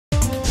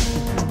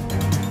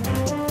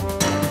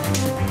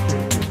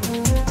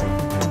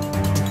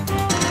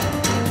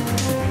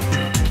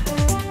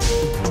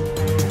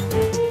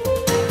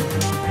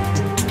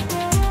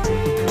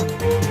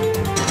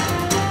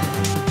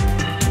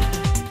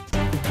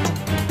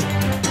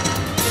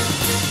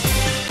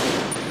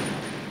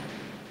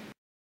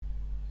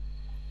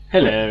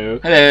Hello.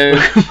 Hello.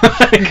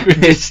 We're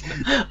just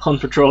on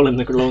patrol in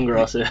the long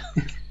grass here.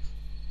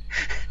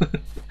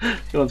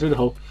 Go on through the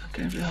hole.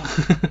 Okay, over the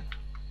hole.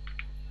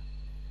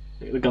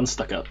 The gun's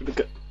stuck out.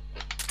 The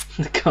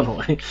gun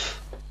away.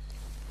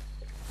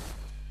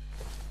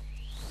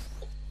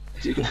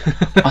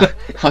 I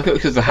thought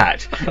it was the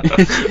hat.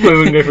 We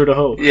wouldn't go through the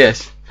hole.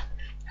 Yes.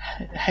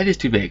 Head is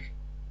too big.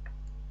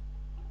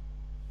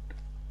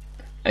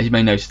 As you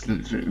may notice,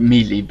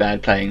 immediately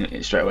bad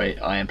playing straight away.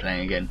 I am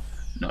playing again,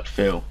 not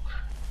Phil.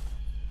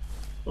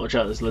 Watch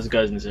out, there's loads of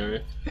guys in this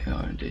area. They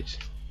are indeed.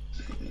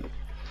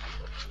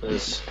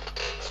 There's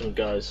some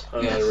guys. I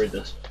don't know how to read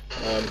this.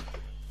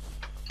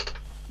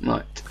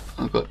 Right,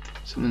 I've got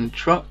some in the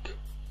truck.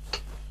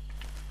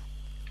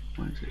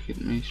 One's looking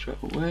at me straight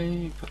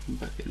away, fucking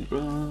back in the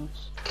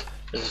grass.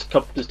 There's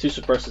two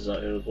suppressors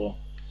out here as well.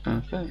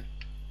 Okay.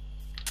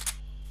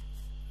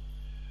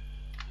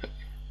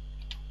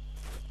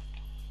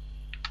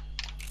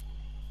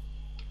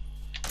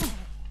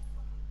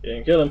 You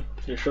didn't kill him.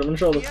 You shot him in the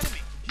shoulder.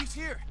 He's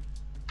here.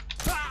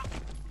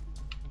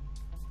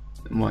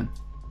 One.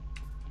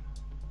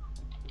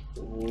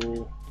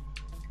 Ooh.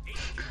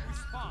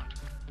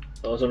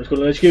 Oh, someone's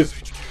calling HQ.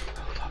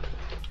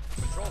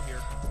 Control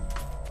here.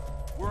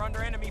 We're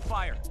under enemy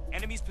fire.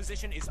 Enemy's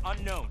position is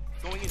unknown.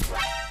 Going in.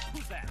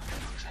 Who's that?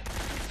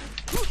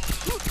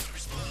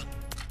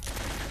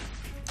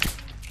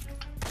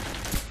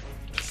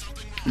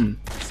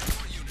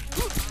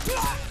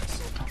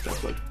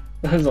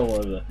 There's no one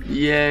over there.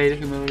 Yay,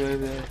 look at me over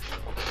there.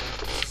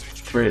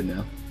 Three of them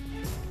now.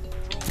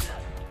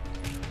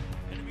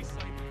 Enemy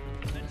sight.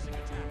 Commencing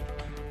attack.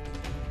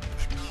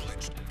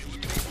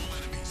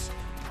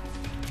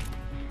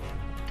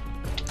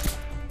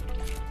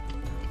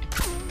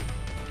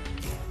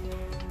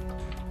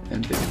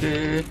 And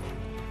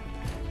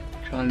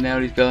trying to nail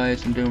these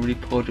guys. I'm doing a really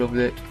poor job of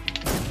it.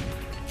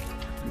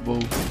 Whoa.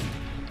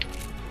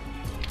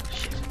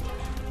 Shit.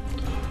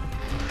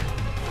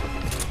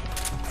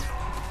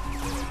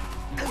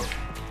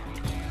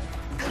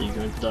 Are you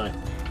going to die?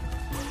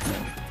 No.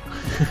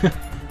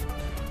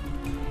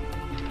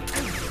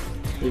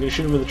 You're going to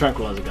shoot him with a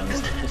tranquilizer gun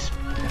instead.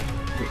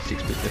 Got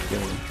 6 bits left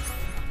going.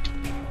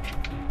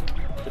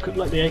 It could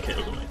like the AK or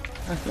something.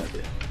 That's an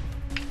idea.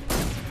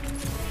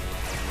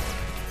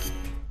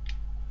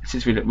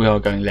 Since we are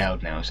going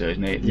loud now, so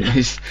isn't it? Yeah.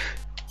 Get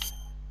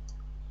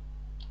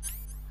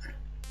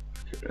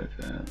rid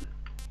of,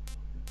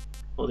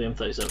 Or the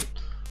M37.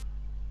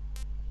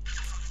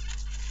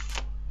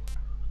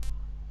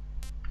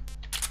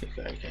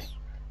 okay.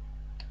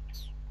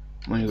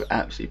 When you're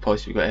absolutely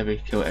positive, you've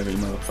got kill every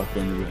motherfucker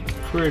in the room.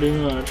 Pretty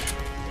much.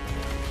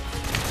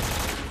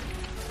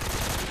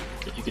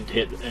 If you could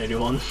hit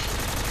anyone.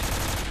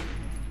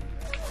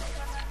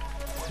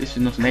 This is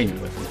not an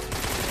aiming weapon.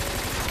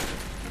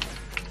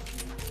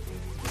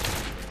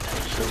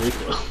 Just a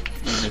recoil.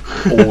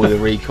 All the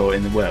recoil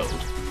in the world.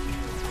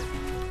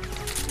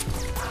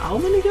 How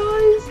many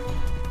guys?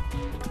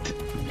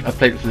 I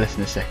played it for less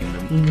than a second.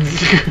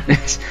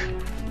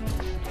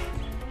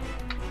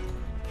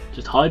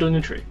 Just hide on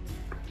your tree.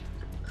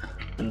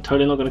 And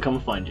totally not going to come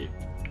and find you.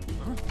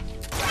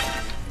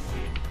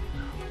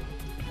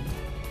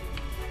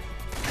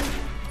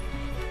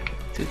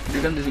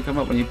 The gun doesn't come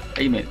up when you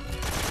aim it.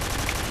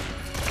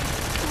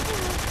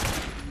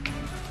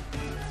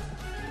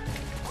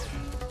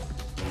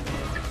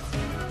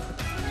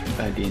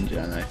 Badly injured,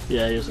 I know.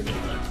 Yeah, you're so gonna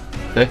die.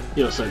 Hey?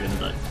 You're so gonna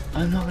die.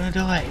 I'm not gonna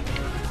die.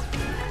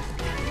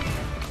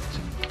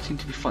 I seem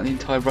to be fighting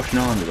the entire Russian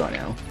army right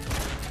now.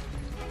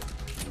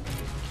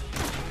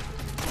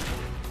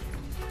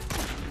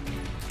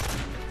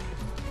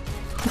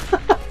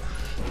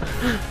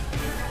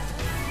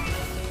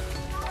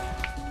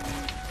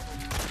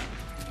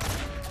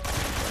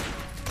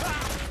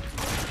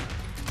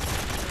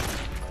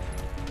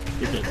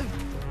 You're dead.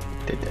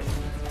 Dead.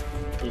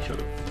 You shot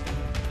him.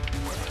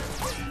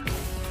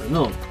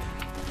 No.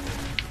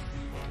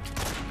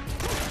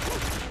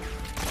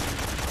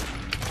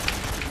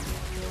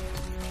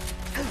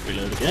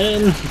 Reload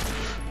again.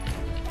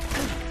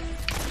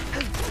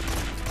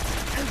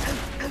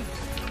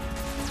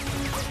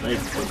 Snape,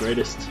 the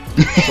greatest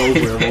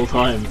soldier of all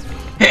time.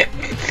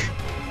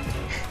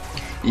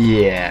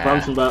 Yeah.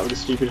 Bouncing about with a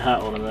stupid hat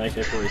on and an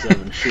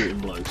AK-47, shooting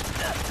blokes.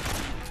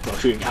 Well,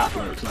 shooting at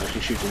blokes, not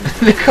actually shooting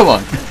them. Come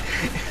on.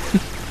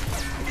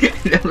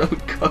 Oh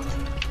god.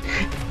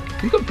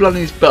 He's got blood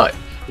in his butt.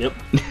 Yep.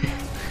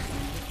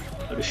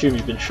 I'd assume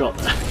he's been shot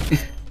there.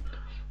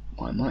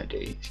 What I might do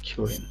is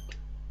kill him.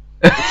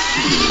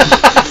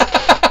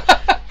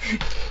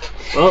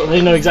 Well,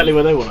 they know exactly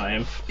where they want I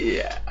am.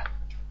 Yeah.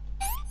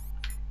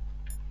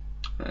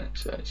 Right,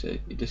 so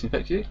you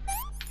disinfect you,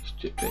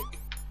 strip click,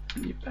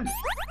 and you bandage.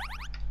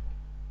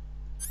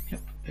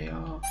 Yep, they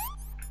are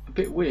a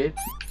bit weird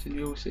since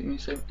you're all sitting in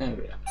the same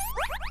area.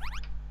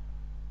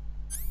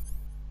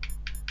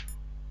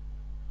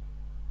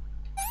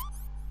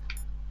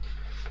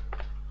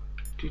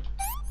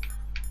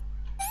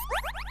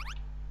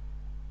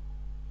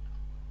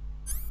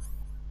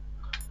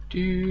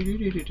 Do do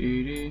do do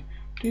do do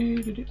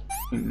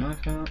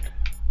Knife out.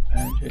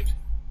 And hit.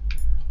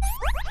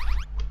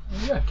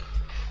 There you go.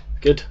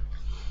 Good.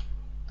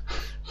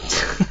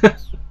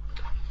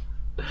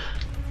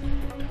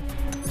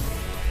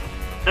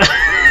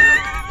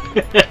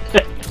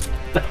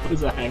 That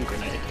was a hand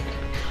grenade.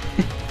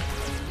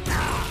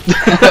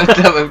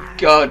 Oh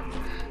god.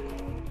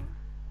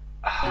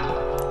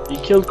 You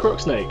killed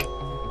Croc-Snake.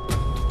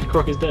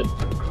 Croc is dead.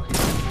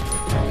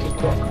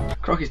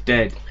 Croc is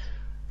dead.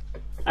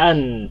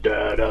 And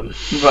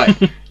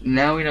Right,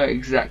 now we know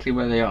exactly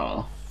where they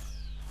are.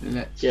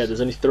 Let's... Yeah, there's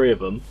only 3 of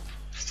them.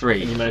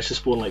 3. And you managed to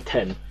spawn like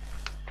 10.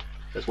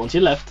 There's one to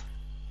your left.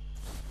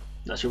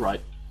 That's your right.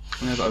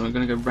 No, but I'm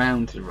going to go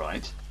round to the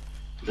right.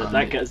 There's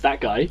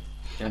that guy.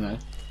 Yeah, no.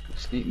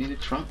 Sneak near the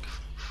truck.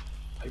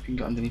 Hope you can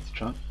get underneath the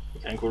truck. You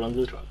can crawl under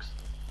the trucks.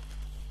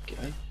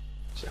 Okay.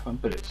 So if I'm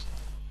bullets.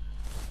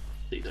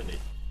 That you don't need.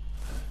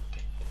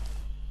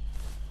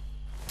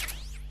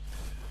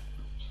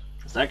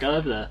 There's that guy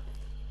over there.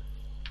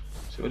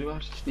 So what do I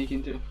have to sneak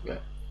into? Yeah.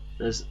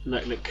 There's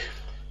like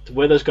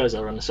where those guys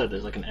are on the side.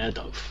 There's like an air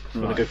duct.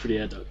 You want to go through the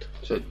air duct.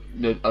 So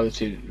the other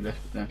 2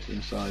 left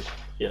inside.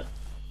 Yeah.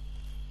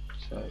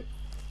 So.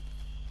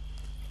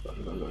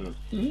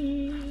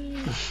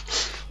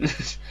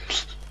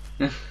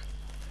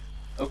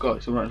 Oh god,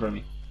 it's all right in front of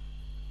me.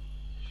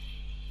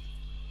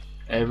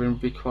 Everyone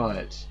be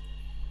quiet.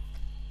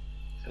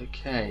 It's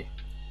okay.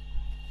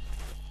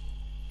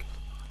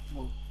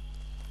 Oh.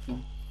 Oh.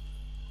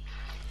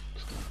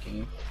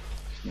 Sneaking.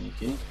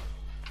 Sneaking.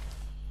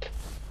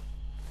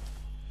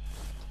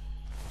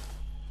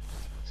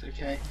 It's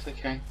okay, it's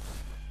okay.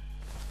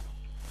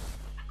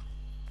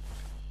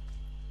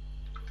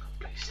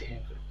 Please see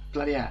him.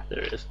 Bloody hell.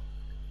 There it is.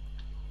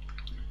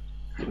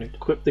 You can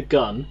equip the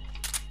gun,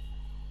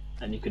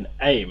 and you can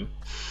aim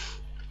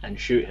and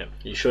shoot him.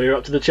 Are you sure you're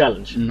up to the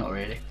challenge? Not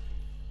really.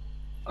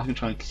 I can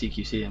try and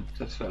CQC him.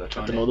 That's what I'm I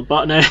trying don't to know what the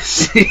button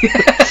is.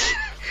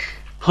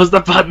 What's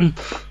the button?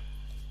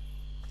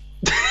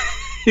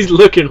 He's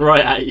looking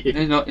right at you.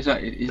 No, he's not.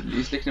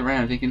 He's looking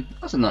around thinking,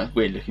 that's a nice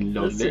weird looking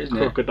log That's there, a isn't it?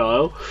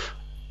 crocodile.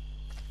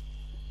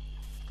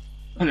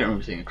 I don't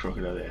remember seeing a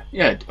crocodile there.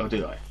 Yeah, or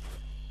do I?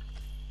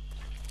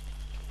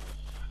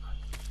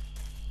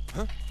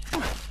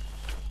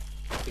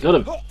 You got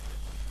him.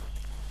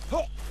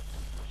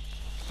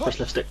 Press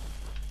left stick.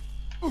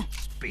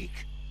 Speak.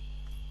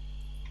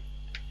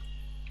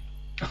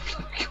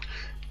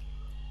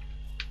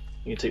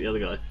 You can take the other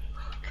guy.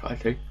 Try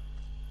to.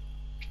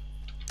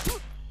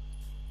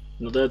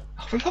 Not dead.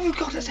 Oh, for the love of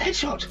God, that's a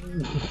headshot!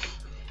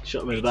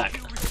 Shot him in the back.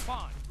 HQ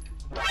respond.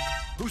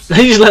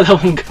 They just let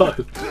that one go.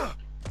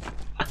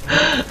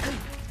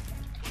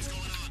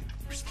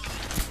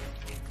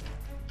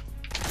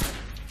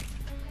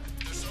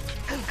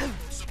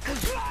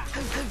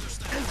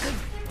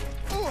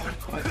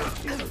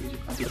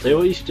 I'll tell you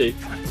what you should do.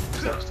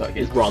 Start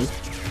Is again. run.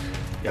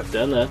 Yep.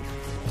 Down there.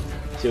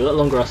 See where that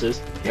long grass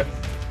is? Yep.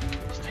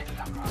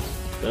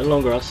 Down the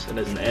long grass, and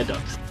there's an air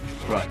duct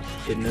Right.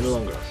 hidden in the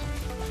long grass.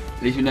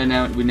 At least we know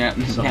now. We now.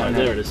 Somewhere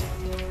there it is.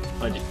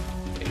 Find you.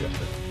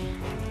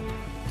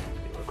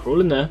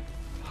 Crawl in there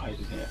Hide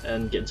in here.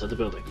 and get inside the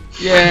building.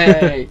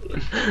 Yay!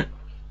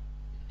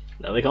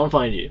 Now they can't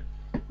find you.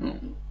 Oh.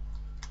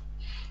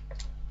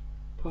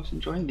 I was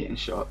enjoying getting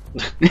shot.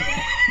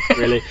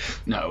 Really?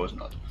 No, I was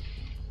not.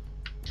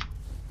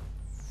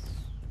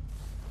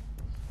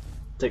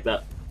 Take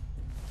that.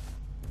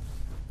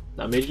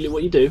 Now immediately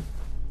what you do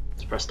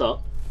is press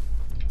start.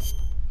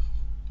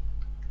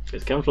 Go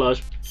to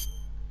camouflage.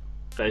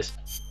 Face.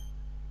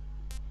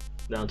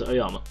 Down to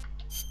Oyama.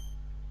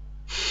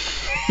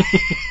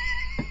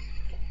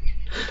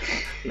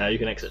 Now you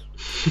can exit.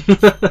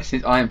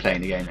 Since I am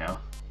playing the game now.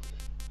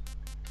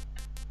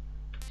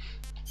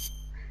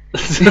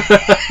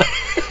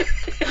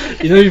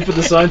 You know you put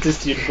the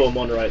scientist uniform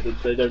on, right?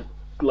 That they don't,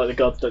 like the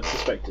guards don't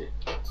suspect you.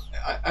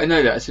 I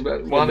know that. So,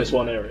 but In this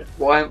one area.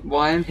 Why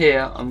I'm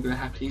here, I'm going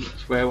to have to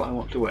wear what I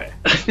want to wear.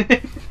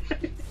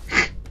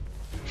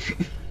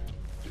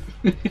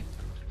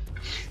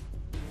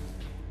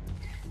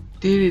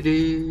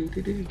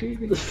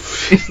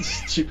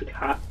 Stupid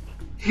hat.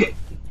 We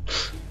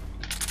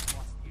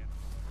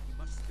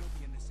must still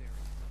be in this area.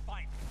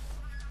 Find him.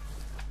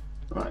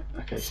 Right,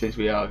 okay, since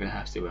we are going to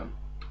have to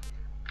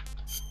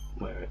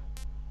wear it.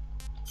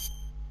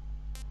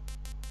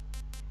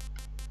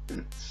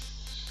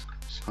 It's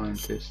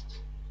scientist.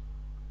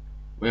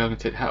 We are going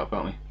to take the hat off,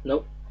 aren't we?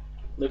 Nope.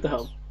 Leave the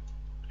helm.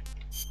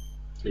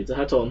 Leave the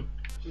hat on.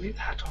 Leave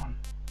the hat on.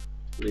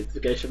 Leave the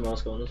geisha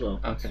mask on as well.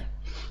 Okay.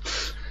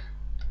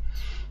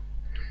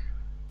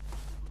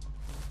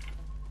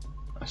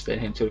 I'll stay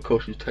here until the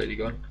caution's totally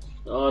gone.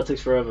 Oh, it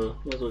takes forever.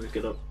 Might as well just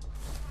get up.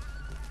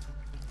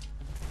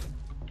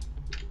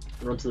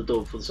 Run to the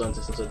door before the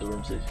scientist inside the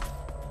room sees.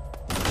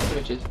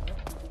 Switches.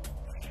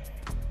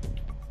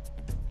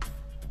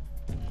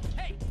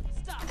 Hey,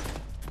 stop!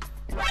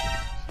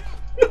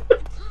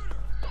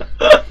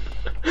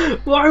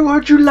 Why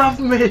won't you love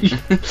me?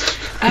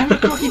 I'm a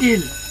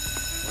crocodile!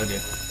 Oh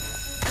dear.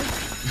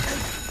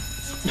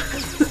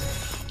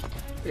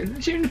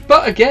 Shoot in the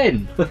butt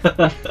again!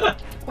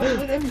 Why is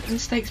that in the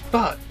snake's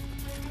butt?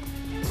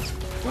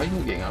 Why are you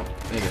not getting up?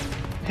 There you go.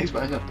 Next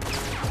button's up.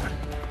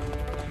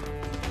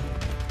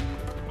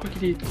 Quick,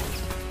 you did.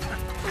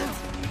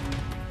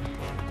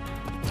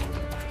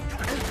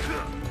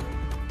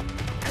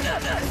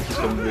 It's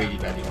gone really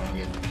badly wrong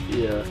again.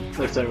 Yeah,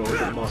 next time we'll put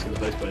the mask in the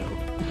face paint on.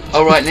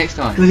 Oh right, next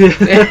time.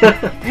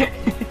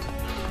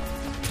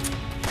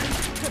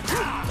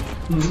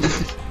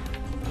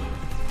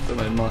 Put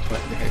my mask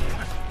back in the head.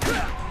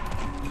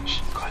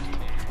 Shh, God.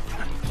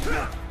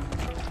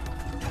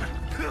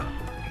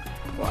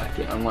 Right, I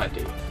think I might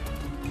do.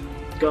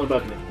 Go on the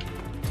balcony.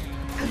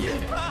 Yeah.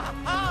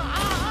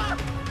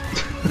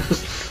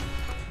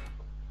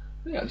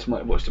 Yeah, I just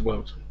might watch the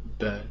world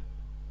burn.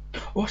 Oh,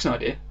 what's an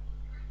idea?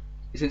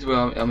 Since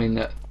I'm in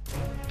that.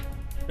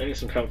 I think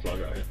some camouflage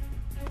right here.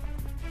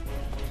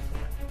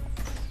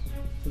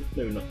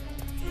 Maybe not.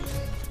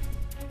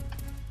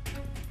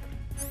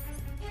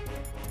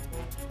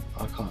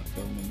 I can't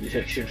film them. Yeah,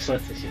 you should have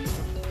signed this shit.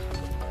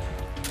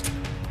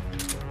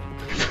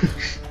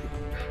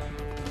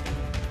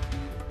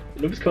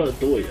 Nobody's got a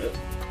door yet.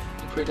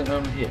 I pretty don't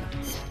know I'm here.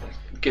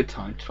 Good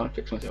time to try and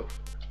fix myself.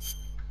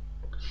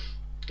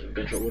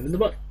 Gunshot wound in the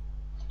butt.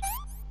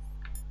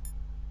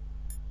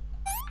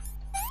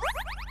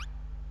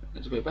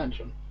 There's a bit of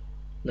bandage on.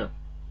 No.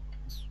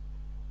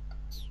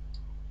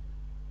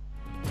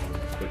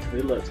 Wait till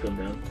the alert's gone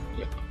down.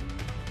 Yep.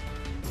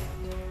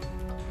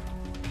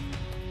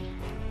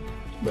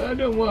 But I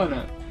don't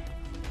wanna.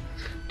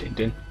 Din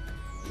din.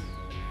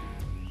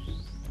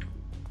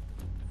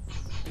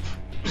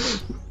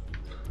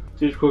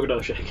 Huge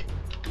crocodile shake.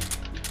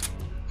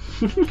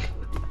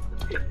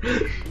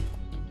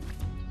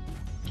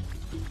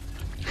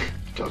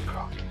 God,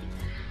 Croc.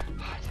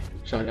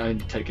 So I need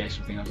to take care of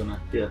something else, don't I?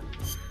 Yeah.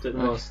 Take the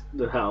mask,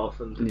 the hat off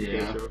and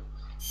Yeah.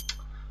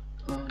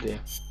 Oh dear.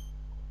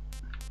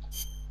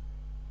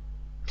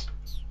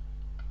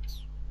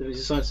 If he's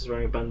a scientist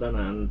wearing a bandana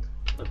and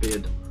a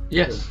beard.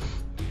 Yes.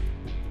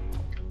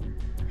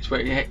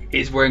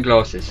 He's wearing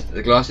glasses.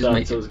 The glasses No,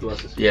 make so his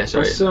glasses. Yeah,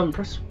 sorry.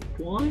 Press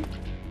Y?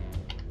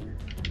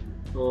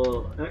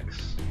 Or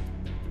X?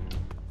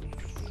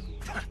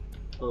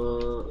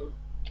 Or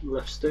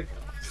left stick?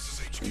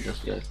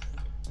 Just go.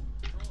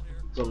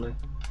 Something.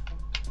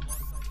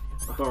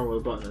 I can't remember what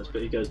the button is,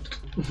 but he goes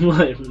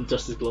like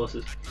just his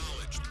glasses.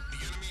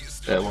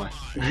 There, why?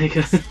 There you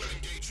go.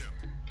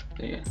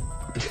 There you go.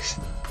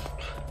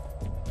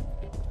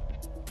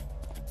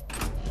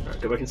 Right,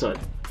 go back inside.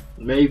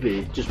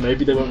 Maybe, just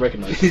maybe they won't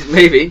recognise you.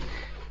 Maybe.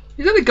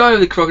 Is that the guy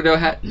with the crocodile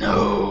hat?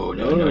 No.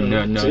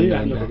 See, I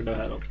have no crocodile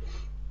hat on.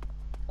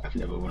 I've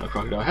never worn a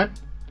crocodile hat.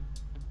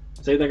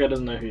 Say that guy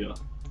doesn't know who you are.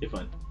 You're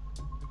fine.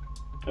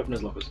 Open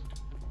his lockers.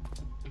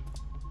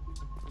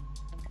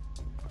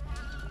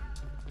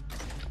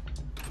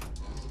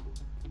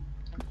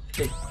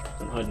 Okay.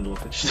 Don't hide in the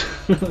locker, just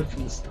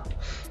open the stuff.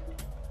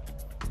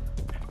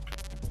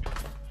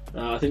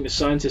 I think the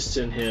scientists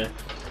in here.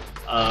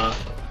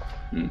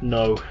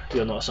 No,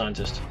 you're not a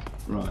scientist.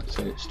 Right,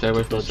 so stay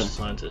away from Dodge the the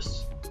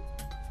scientists.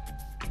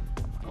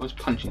 I was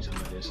punching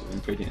somebody, so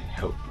it really didn't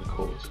help the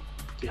cause. Do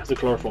you have the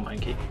chloroform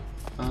hanky?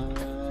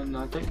 No,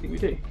 I don't think we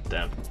do.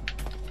 Damn.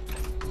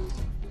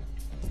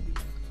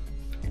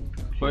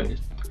 Where is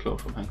the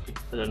chloroform hanky?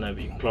 I don't know,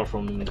 but you can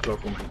chloroform the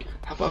chloroform hanky.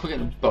 How about if I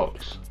get a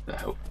box? That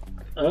help.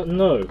 No.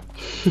 No.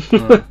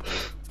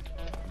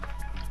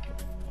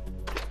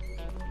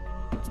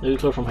 Maybe the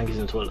chloroform hanky's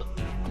in the toilet.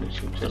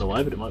 Don't know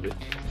why, but it might be.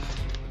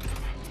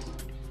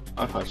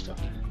 I've hide stuff.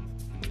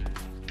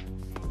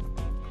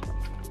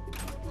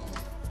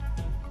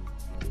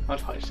 I'd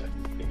hide stuff,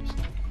 please.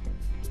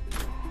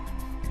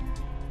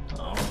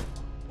 Oh.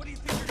 What do you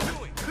think you're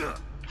doing?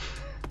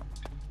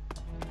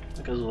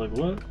 The guys are like,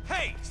 what?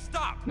 Hey,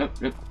 stop! Nope.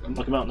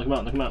 Knock him out, knock him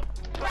out, knock him out.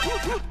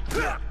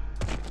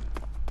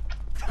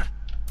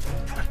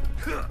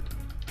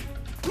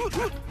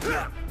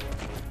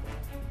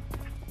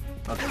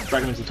 I'll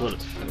drag him into the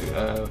toilet.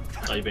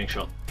 Oh, you're being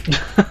shot.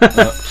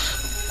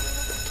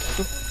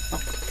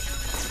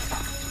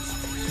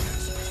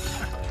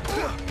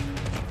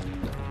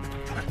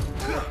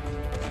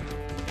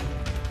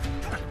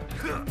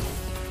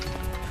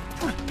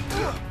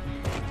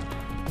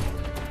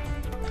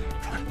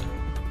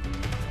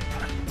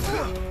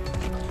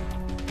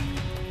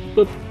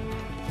 Boop.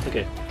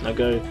 Okay, now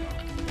go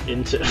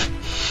into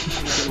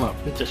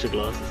just your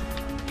glasses.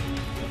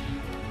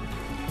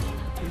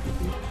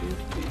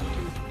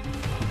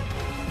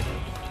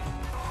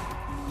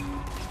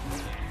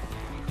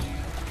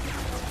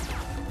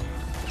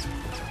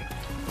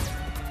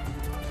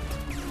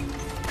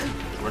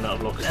 Run out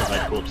of lockers to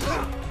hide corpses.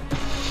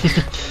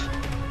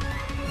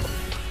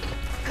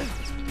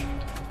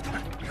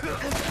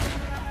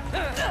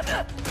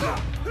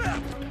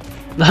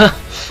 Yuck.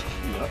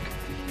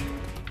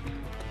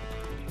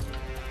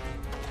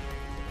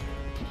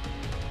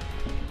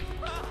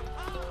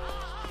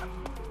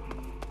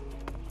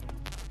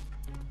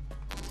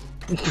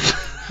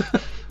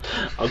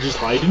 I'll just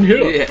hide in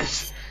here.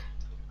 Yes.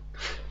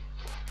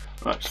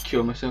 Right,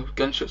 secure myself.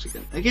 Gunshots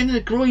again. Again,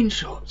 they're groin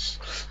shots.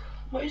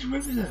 What is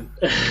wrong with them?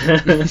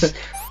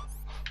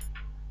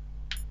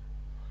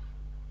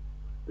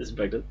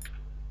 Disinfectant.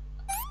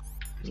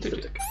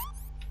 Stick.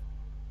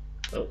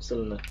 Oh,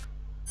 still in there.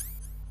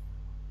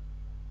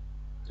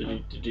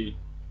 Did you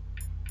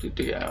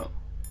dig it out?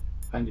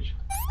 Bandage.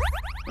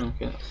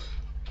 Okay.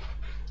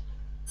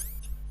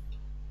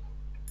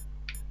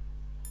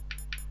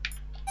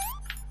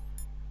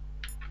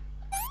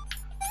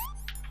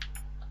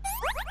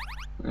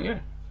 There you go.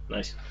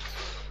 Nice.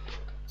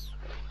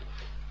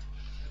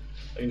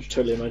 I can just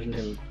totally imagine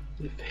him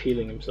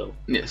healing himself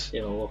Yes.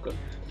 in a locker.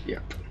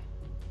 Yep.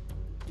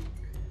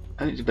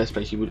 I think it's the best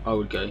place I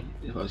would go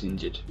if I was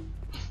injured.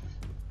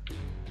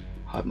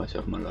 Hide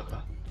myself in my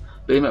locker.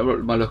 Being that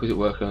my lockers at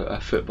work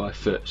are foot by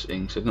foot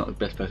thing, so it's not the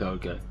best place I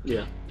would go.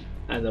 Yeah.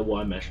 And the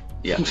wire mesh.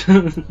 Yeah.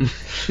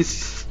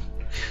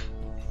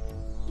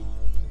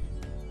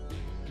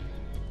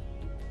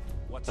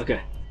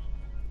 Okay.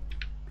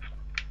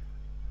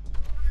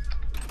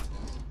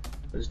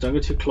 Just don't go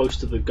too close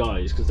to the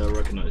guys because they'll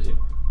recognise you.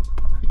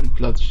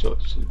 Blood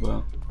shots as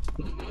well.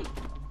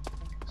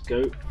 Let's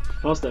go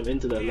past them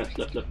into their left.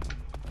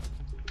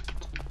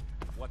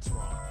 What's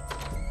wrong?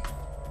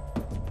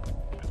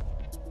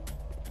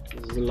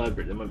 This is a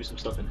library, there might be some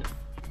stuff in here.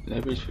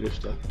 Library's full of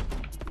stuff.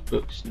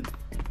 Books and...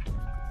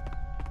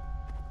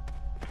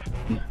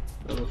 No.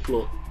 On the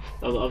floor.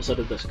 On the other side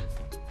of the desk.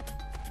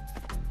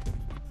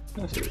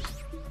 No, serious.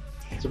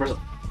 Suppressor.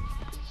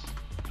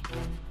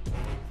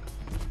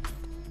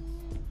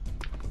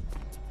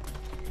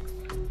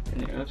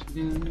 Anything else?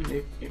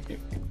 Yep.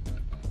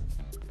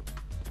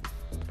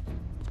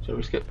 Shall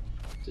we skip?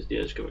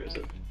 Just go against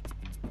it.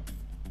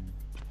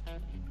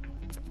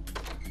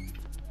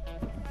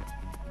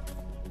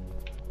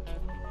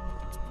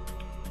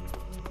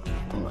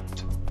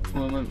 Alright.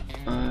 Well,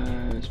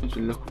 it's supposed to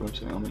be locker room,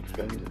 something I'm meant to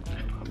go into. I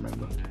can't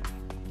remember. I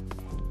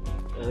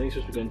think it's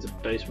supposed to be going to the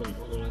basement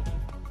or something.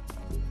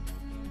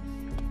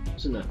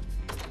 What's in there?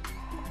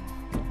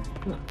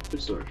 Oh,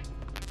 good storage.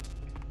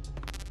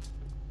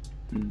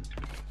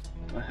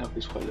 My health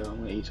is quite low, I'm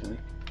gonna eat something.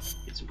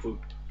 Eat some food.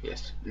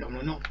 Yes. No.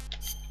 No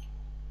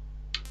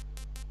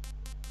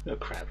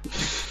crap.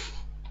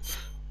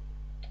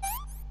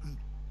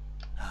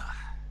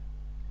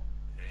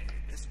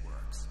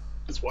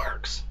 This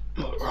works.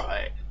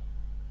 Alright.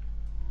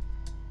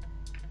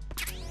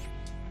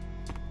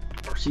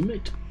 RC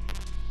mate.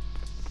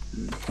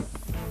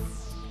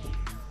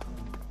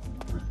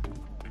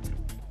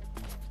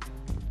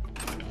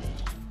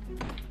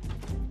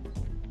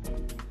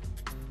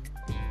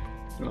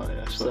 Right,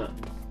 that's What's that?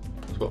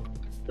 That's what?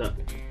 That.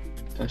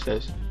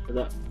 Downstairs.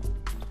 That.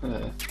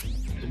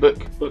 There's a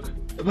book. Book.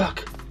 A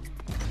book.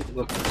 Take the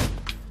book.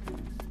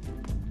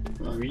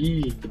 Right.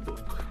 Read the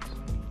book.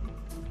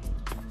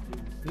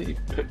 You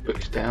put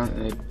books down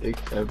and they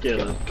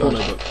Yeah, the porno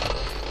book.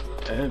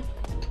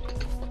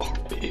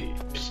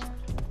 Babes.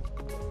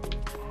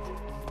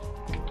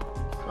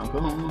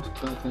 Come on,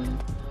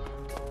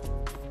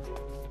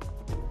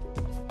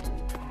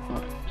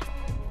 Right.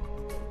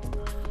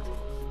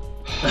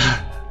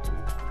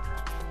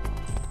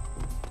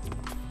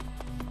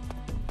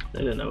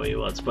 They don't know where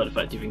you are, despite the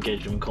fact you've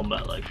engaged them in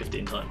combat like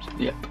 15 times.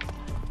 Yep.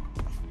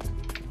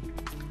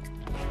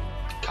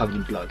 Covered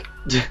in blood.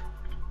 Is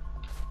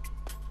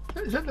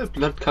that the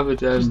blood-covered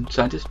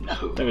scientist? No.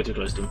 Don't go too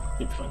close to him,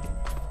 you'll be fine.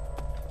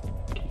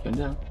 Keep going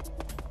down.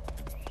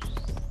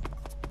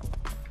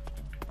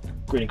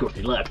 Green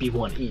Coffee Lab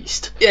B1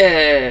 East.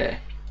 Yeah!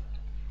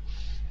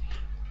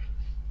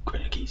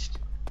 Greenock East.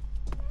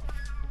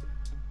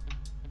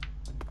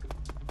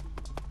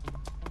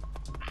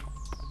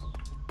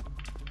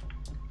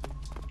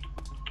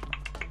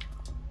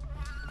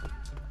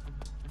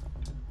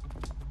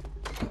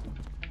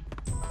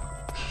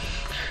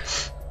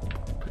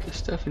 Put the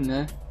stuff in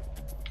there.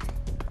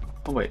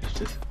 Oh wait, it's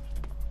just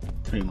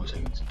 20 more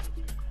seconds.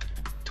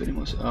 20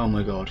 more seconds. Oh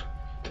my god.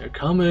 They're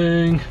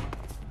coming!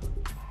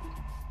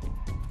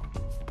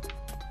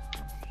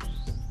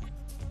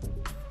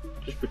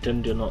 Just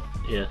pretend you're not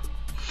here.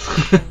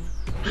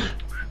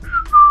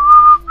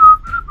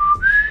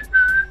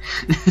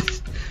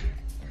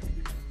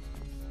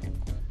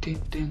 Din,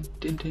 din,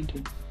 din, din,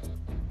 din.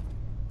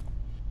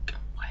 Go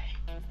away.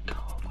 Go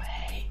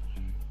away.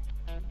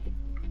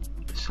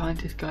 The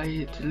scientist guy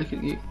here to look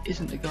at you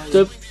isn't the guy.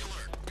 Stop.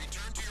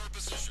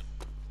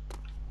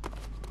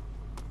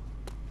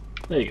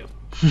 There you go.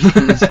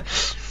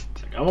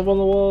 I'm up on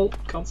the wall,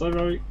 can't say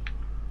right.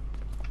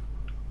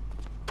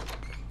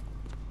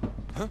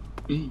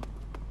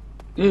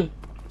 Yeah.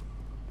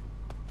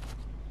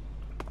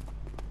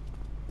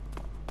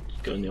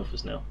 Just go in the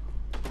office now.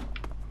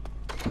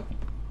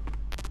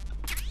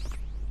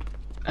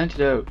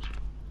 Antidote.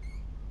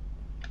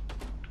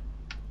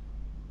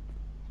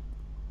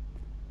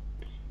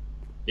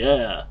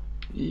 Yeah.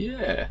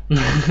 Yeah.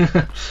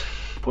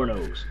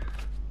 Pornos.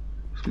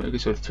 Smoke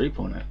is worth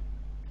 3.0.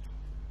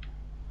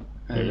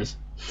 There it is.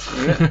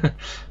 Yeah.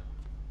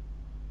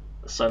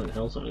 Silent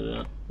Hill, something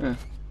like that. Yeah.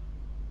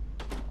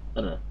 I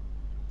don't know.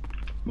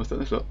 What's that?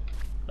 This lot?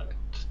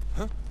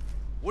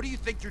 What do you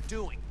think you're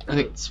doing? I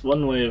think It's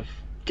one way of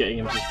getting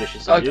him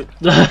suspicious I of you.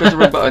 press the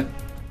wrong button.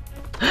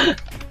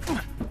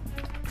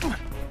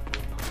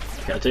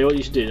 Okay, I'll tell you what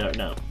you should do right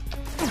now.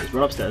 Just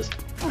run upstairs.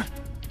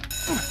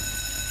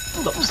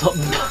 Stop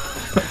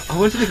I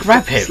wanted to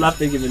grab him.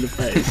 slapping him in the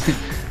face.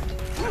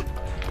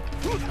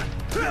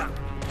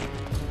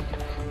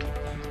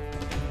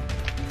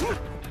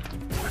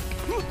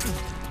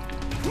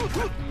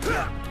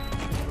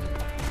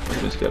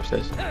 Let's go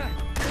upstairs.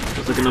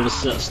 There's like another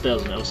set of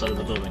stairs on the other side of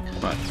the building.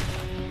 Right.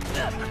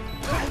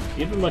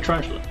 Give me my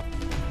tarantula.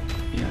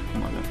 Yeah,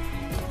 come on then.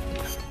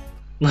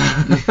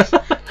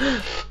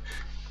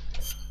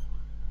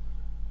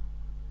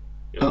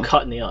 You're Oh.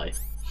 cut in the eye.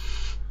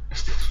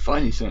 It's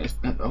finally something. It's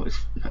not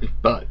his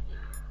butt.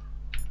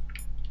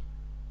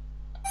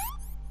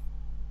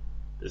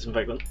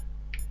 Disinfectant.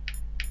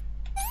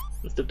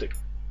 And diptych.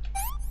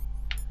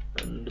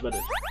 And the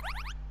bandage.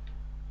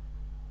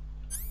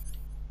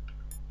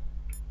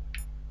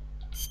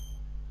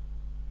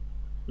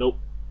 Nope.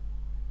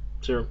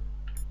 Serum.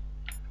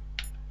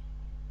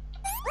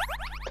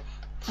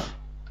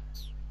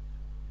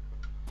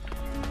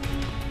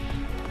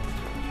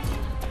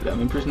 I'm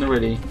in prison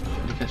already.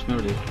 You catch me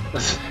already.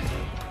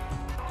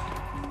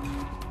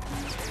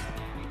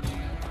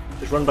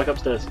 Just run back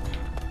upstairs.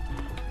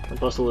 And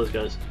bust all those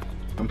guys.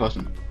 I'm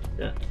passing.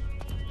 Yeah.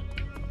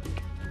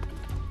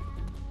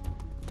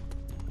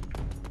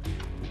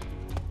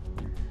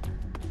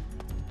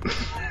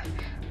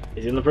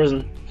 He's in the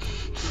prison.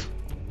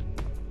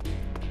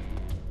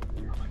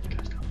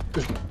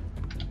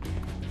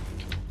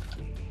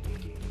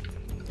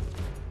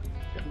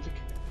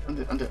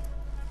 Under.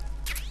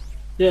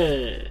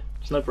 Yeah.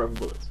 Sniper rifle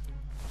bullets.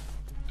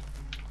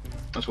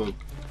 That's what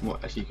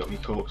actually got me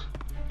caught.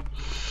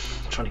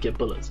 Trying to get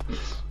bullets.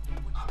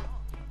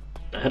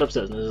 Now head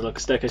upstairs and there's like a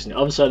staircase on the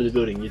other side of the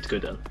building you need to go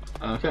down.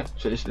 Okay,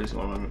 so this is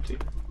what I'm up to.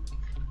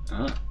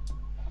 Ah.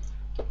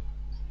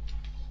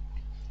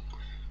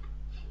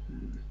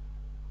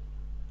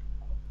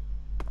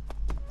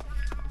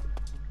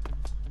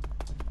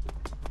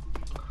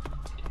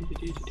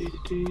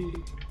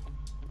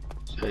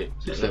 So,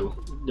 this level.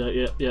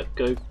 Yeah,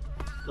 go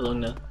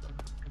along there.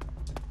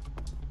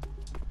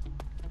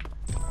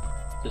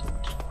 Just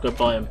go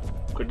by him.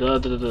 Go,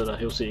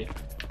 he'll see you.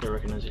 He'll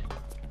recognise you.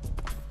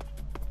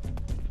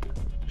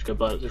 Just go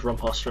by, just run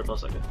past, straight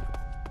past that guy.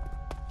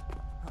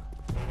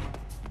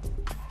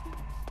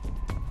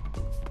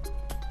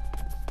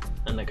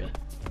 And that guy.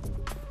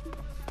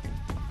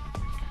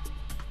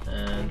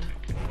 And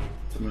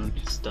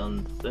it's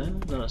done there.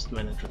 No, that's the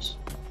main entrance.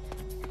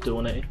 Do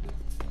 180.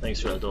 Thanks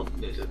for that door.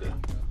 There's a door.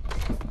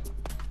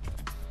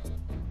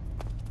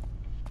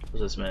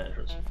 Was this the main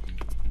entrance?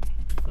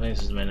 I think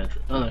this is the main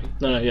entrance. Oh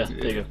no, yeah,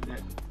 there you go.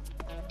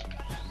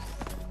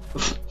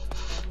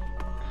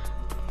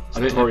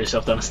 I Pour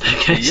yourself down a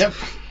staircase. Yep.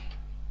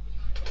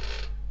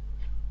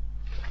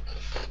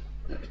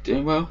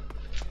 Doing well.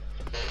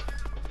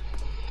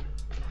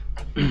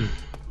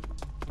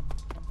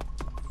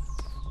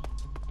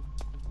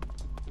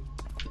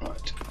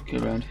 Right, go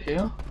around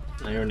here.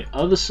 Now you're on the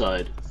other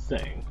side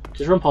thing.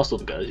 Just run past all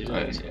the guys. You Oh,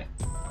 don't yeah.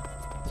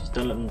 Just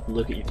don't let them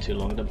look at you too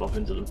long. Don't bump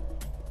into them.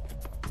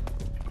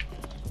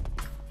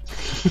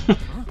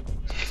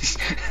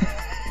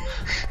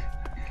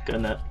 Go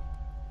in there.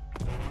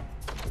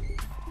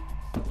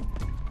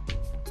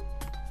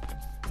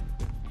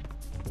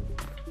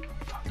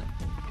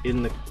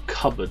 In the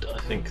cupboard, I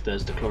think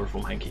there's the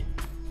chloroform hanky.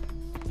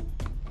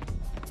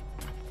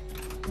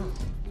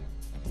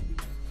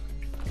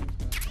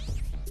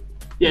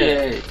 Yeah.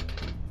 Yay.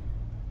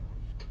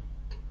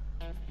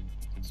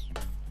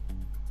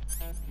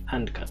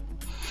 Hand cut.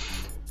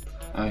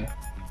 Oh yeah.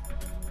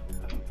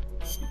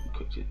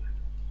 Quick it.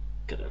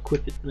 Gotta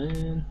equip it,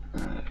 man.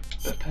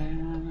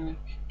 Backpack.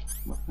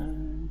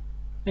 Weapon.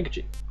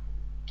 Handkerchief.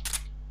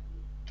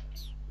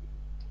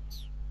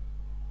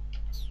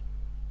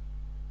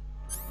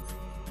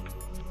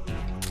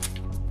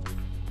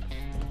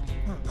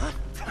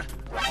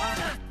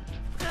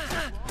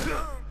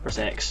 Press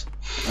X.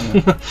 Kill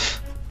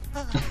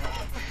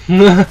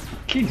him.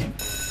 Kill him.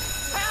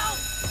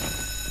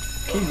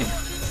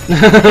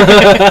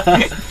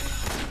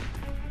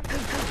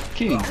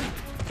 Kill him.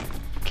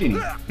 Kill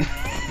him.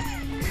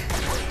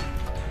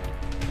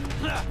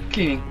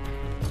 Kill him.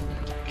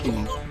 Kill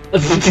him.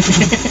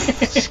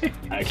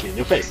 Actually, in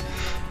your face.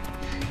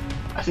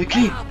 I said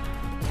clean.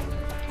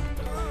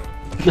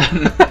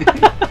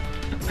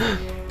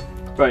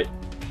 Right.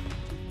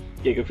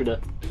 Yeah, go for that.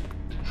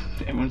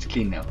 Everyone's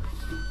clean now.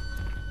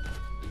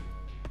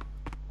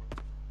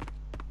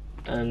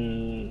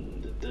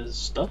 And there's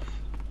stuff.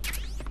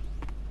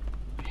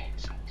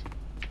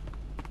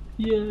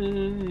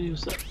 Yay!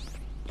 What's that?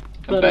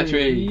 A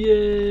battery.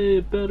 Yay!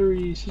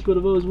 Batteries. This is what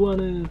I've always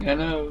wanted. I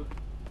know.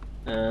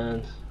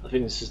 And I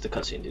think this is the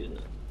cutscene, isn't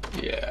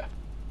it? Yeah.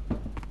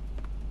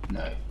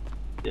 No.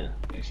 Yeah.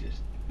 This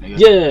is.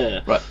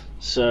 Yeah. Right.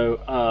 So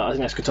I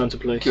think that's a good time to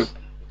play. Cool.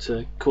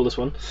 to call this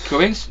one. Cool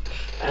beans.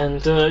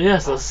 And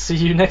yes, I'll see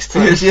you next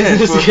time. Yes, yeah.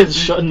 Just to get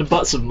shot in the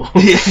butt some more.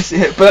 Yes,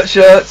 yeah. Butt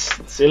shirts.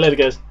 See you later,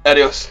 guys.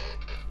 Adios.